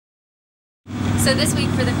So this week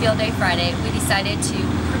for the Field Day Friday, we decided to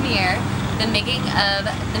premiere the making of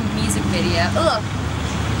the music video. Ugh.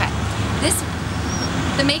 Okay.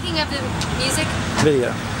 The making of the music video.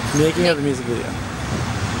 Making of the music video.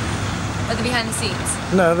 Or the behind the scenes?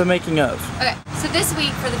 No, the making of. Okay. So this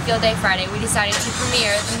week for the Field Day Friday, we decided to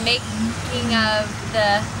premiere the making of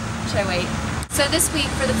the. Should I wait? So this week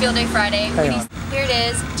for the Field Day Friday, here it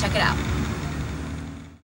is. Check it out.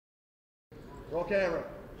 Roll camera.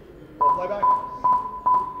 Roll playback.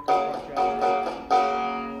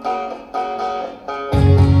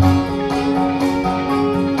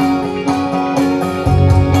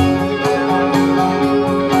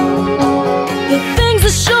 The things I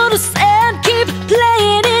should have said keep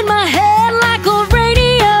playing in my head like a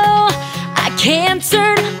radio. I can't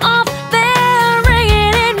turn off, they're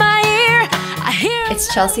ringing in my ear. I hear. It's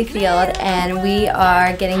Chelsea Field, and we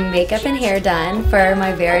are getting makeup and hair done for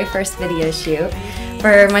my very first video shoot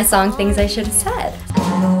for my song Things I Should Have Said.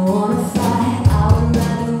 I don't wanna fight, I would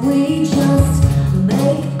rather we just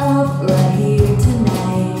make up right here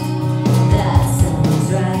tonight. That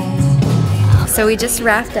sounds right. So we just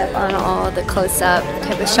wrapped up on all the close-up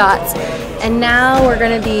type of shots, and now we're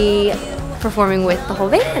gonna be performing with the whole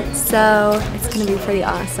band. So it's gonna be pretty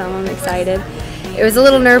awesome. I'm excited. It was a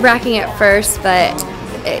little nerve-wracking at first, but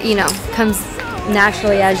it, you know, comes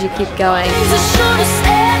naturally as you keep going. Things I should have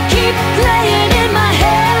said keep playing in my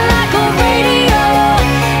head like a radio.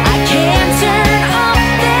 I can't turn off,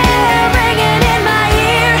 they're ringing in my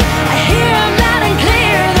ear. I hear them loud and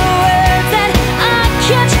clear, the words that I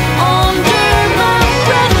catch under my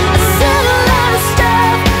breath. I said a lot of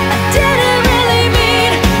stuff I didn't really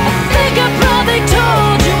mean. I think I probably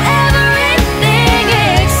told you everything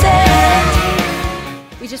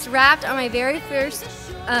except. We just wrapped on my very first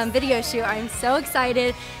video shoot. I'm so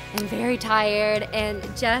excited and very tired, and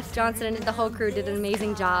Jeff Johnson and the whole crew did an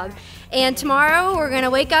amazing job. And tomorrow we're gonna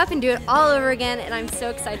wake up and do it all over again, and I'm so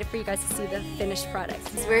excited for you guys to see the finished product.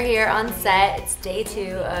 So we're here on set. It's day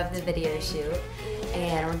 2 of the video shoot,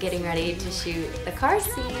 and we're getting ready to shoot the car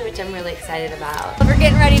scene, which I'm really excited about. We're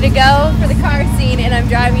getting ready to go for the car scene, and I'm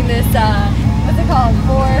driving this, what's it called?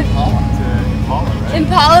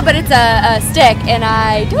 Impala, but it's a stick, and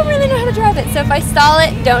I don't really know how to drive it, so if I stall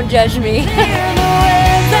it, don't judge me.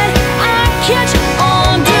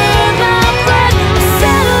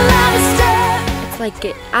 It's like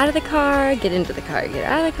get out of the car, get into the car, get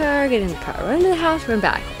out of the car, get in the car, run to the house, run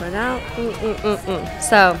back, run out,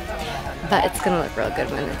 So, but it's gonna look real good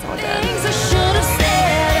when it's all done.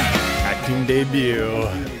 Acting debut,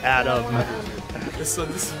 Adam. This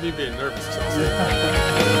is me being nervous, Chelsea.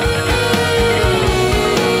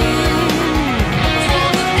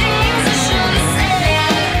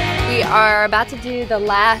 We are about to do the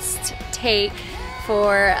last take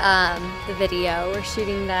for the video. We're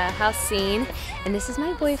shooting the house scene, and this is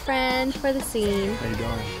my boyfriend for the scene. How you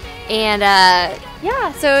doing? And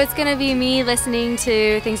yeah, so it's gonna be me listening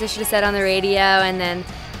to Things I Should Have Said on the radio, and then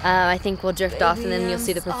I think we'll drift off, and then you'll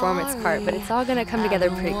see the performance part. But it's all gonna come together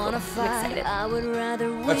pretty cool. I'm excited.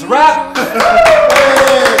 Let's wrap!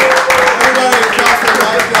 Everybody, Chelsea,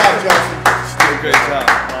 nice job, Chelsea. You did a great job.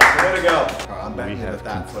 Way to go. We have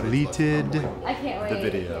completed the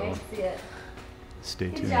video. Stay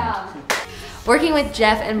tuned. Good job. Working with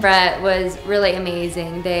Jeff and Brett was really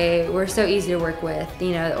amazing. They were so easy to work with,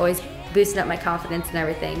 you know, always boosting up my confidence and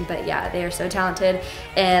everything. But yeah, they are so talented,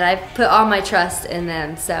 and I put all my trust in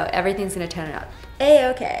them, so everything's gonna turn out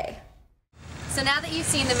A-okay. So now that you've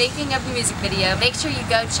seen the making of the music video, make sure you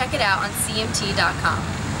go check it out on CMT.com.